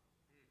child.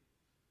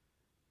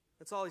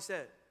 That's all he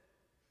said.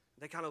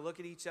 They kind of look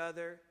at each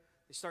other.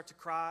 They start to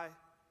cry.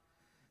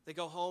 They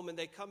go home, and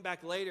they come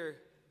back later,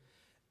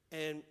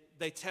 and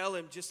they tell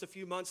him just a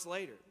few months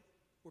later,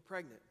 we're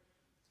pregnant.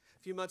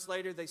 A few months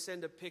later, they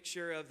send a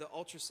picture of the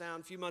ultrasound.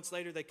 A few months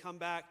later, they come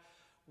back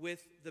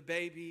with the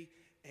baby,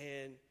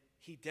 and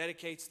he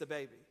dedicates the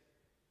baby.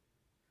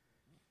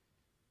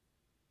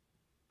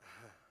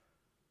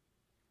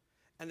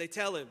 And they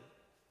tell him,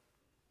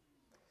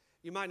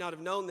 you might not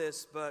have known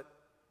this, but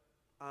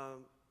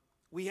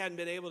we hadn't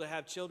been able to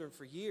have children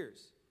for years.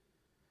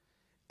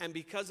 And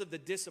because of the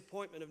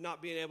disappointment of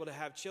not being able to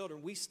have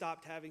children, we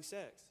stopped having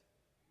sex.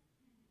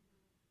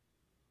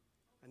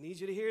 I need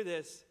you to hear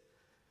this.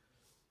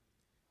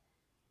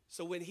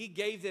 So when he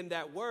gave them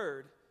that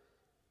word,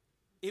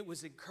 it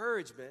was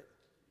encouragement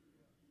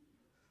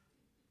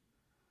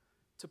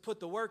to put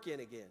the work in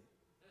again.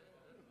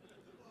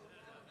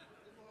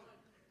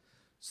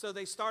 So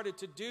they started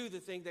to do the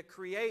thing that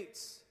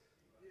creates.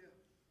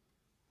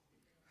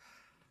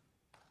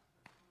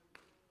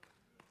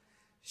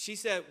 She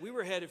said, we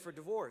were headed for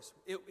divorce.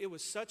 It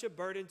was such a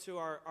burden to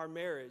our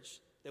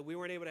marriage that we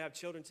weren't able to have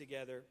children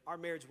together. Our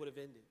marriage would have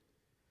ended.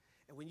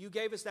 And when you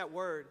gave us that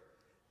word,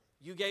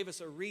 you gave us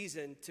a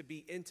reason to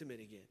be intimate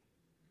again.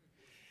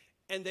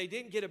 And they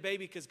didn't get a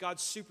baby because God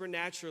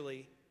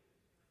supernaturally,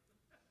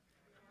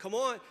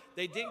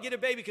 they didn't get a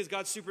baby because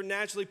God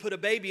supernaturally put a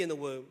baby in the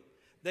womb.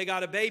 They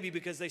got a baby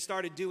because they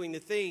started doing the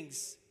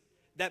things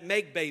that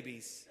make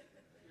babies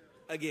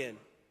again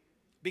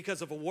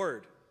because of a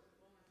word.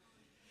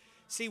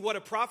 See, what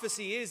a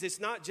prophecy is, it's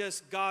not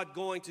just God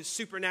going to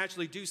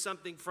supernaturally do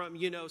something from,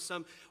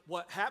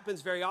 what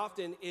happens very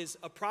often is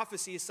a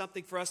prophecy is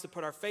something for us to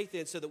put our faith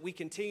in so that we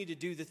continue to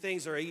do the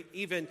things or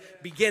even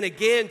begin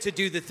again to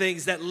do the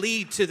things that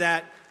lead to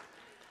that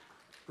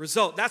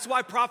result. That's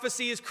why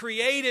prophecy is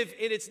creative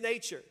in its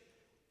nature.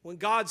 When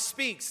God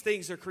speaks,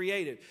 things are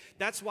creative.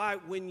 That's why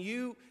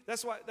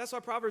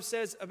Proverbs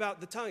says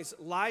about the tongues,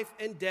 life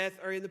and death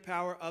are in the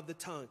power of the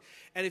tongue.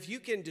 And if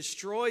you can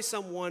destroy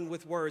someone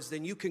with words,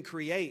 then you can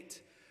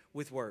create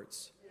with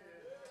words.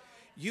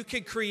 You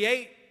can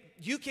create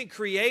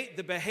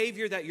the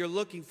behavior that you're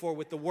looking for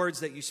with the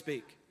words that you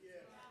speak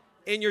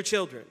in your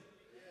children.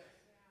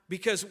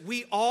 Because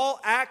we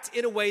all act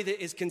in a way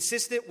that is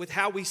consistent with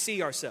how we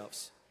see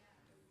ourselves.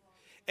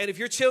 And if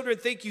your children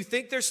think you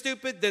think they're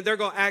stupid, then they're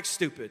going to act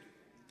stupid.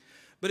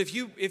 But if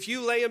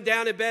you lay them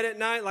down in bed at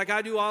night like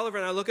I do Oliver,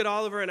 and I look at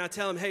Oliver and I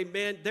tell him, hey,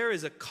 man, there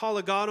is a call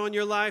of God on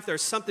your life.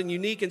 There's something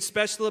unique and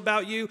special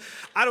about you.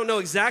 I don't know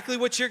exactly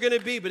what you're going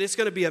to be, but it's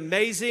going to be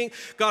amazing.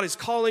 God is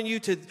calling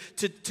you to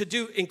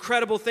do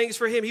incredible things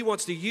for him. He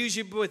wants to use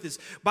you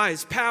by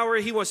his power.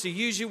 He wants to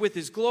use you with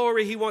his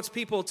glory. He wants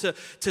people to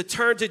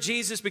turn to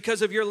Jesus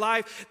because of your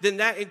life. Then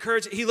that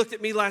encourages. He looked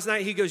at me last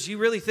night. He goes, you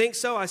really think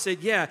so? I said,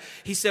 yeah.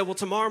 He said, well,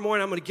 tomorrow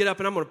morning I'm going to get up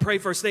and I'm going to pray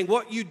first thing.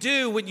 What you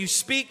do when you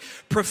speak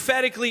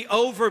prophetically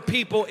over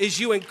people is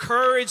you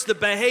encourage the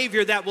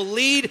behavior that will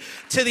lead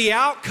to the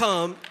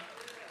outcome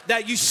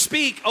that you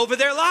speak over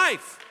their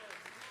life.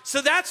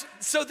 So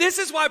this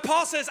is why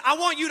Paul says, I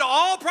want you to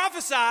all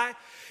prophesy,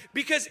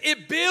 because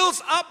it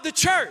builds up the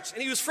church.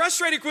 And he was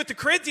frustrated with the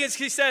Corinthians.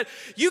 He said,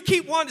 you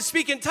keep wanting to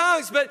speak in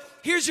tongues, but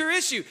here's your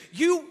issue.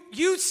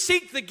 You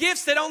seek the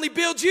gifts that only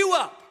build you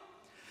up.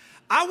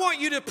 I want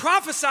you to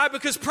prophesy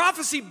because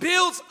prophecy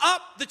builds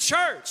up the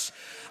church.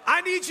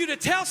 I need you to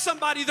tell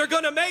somebody they're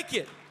going to make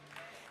it.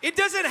 It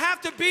doesn't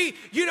have to be,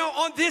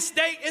 on this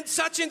date and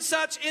such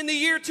in the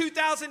year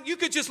 2000. You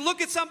could just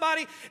look at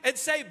somebody and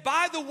say,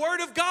 by the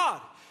word of God,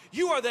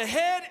 you are the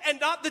head and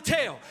not the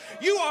tail.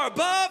 You are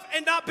above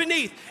and not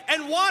beneath.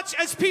 And watch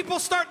as people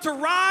start to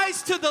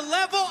rise to the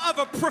level of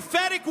a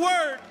prophetic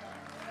word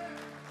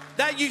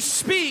that you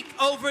speak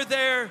over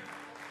their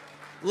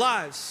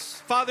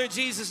lives. Father, in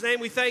Jesus' name,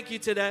 we thank you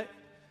today.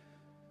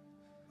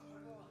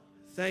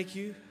 Thank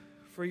you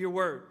for your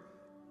word,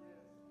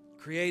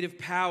 creative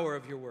power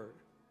of your word.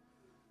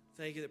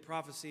 Thank you that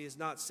prophecy is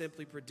not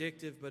simply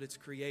predictive, but it's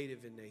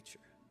creative in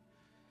nature.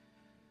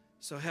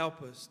 So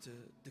help us to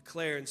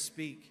declare and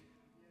speak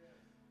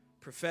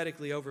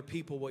prophetically over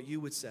people what you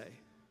would say,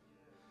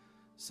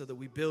 so that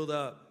we build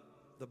up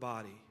the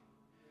body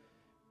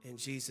in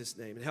Jesus'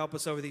 name. And help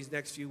us over these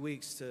next few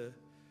weeks to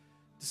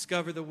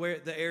discover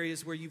the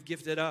areas where you've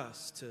gifted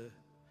us, to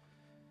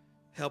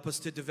help us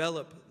to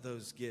develop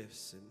those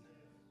gifts and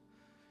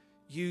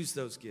use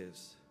those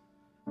gifts.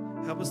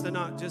 Help us to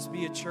not just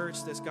be a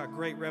church that's got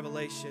great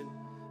revelation,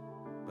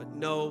 but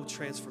no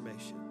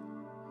transformation.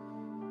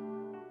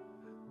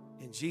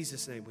 In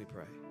Jesus' name we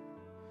pray.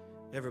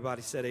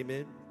 Everybody said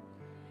amen.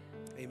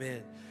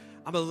 Amen.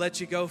 I'm going to let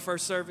you go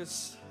first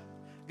service.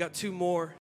 Got two more.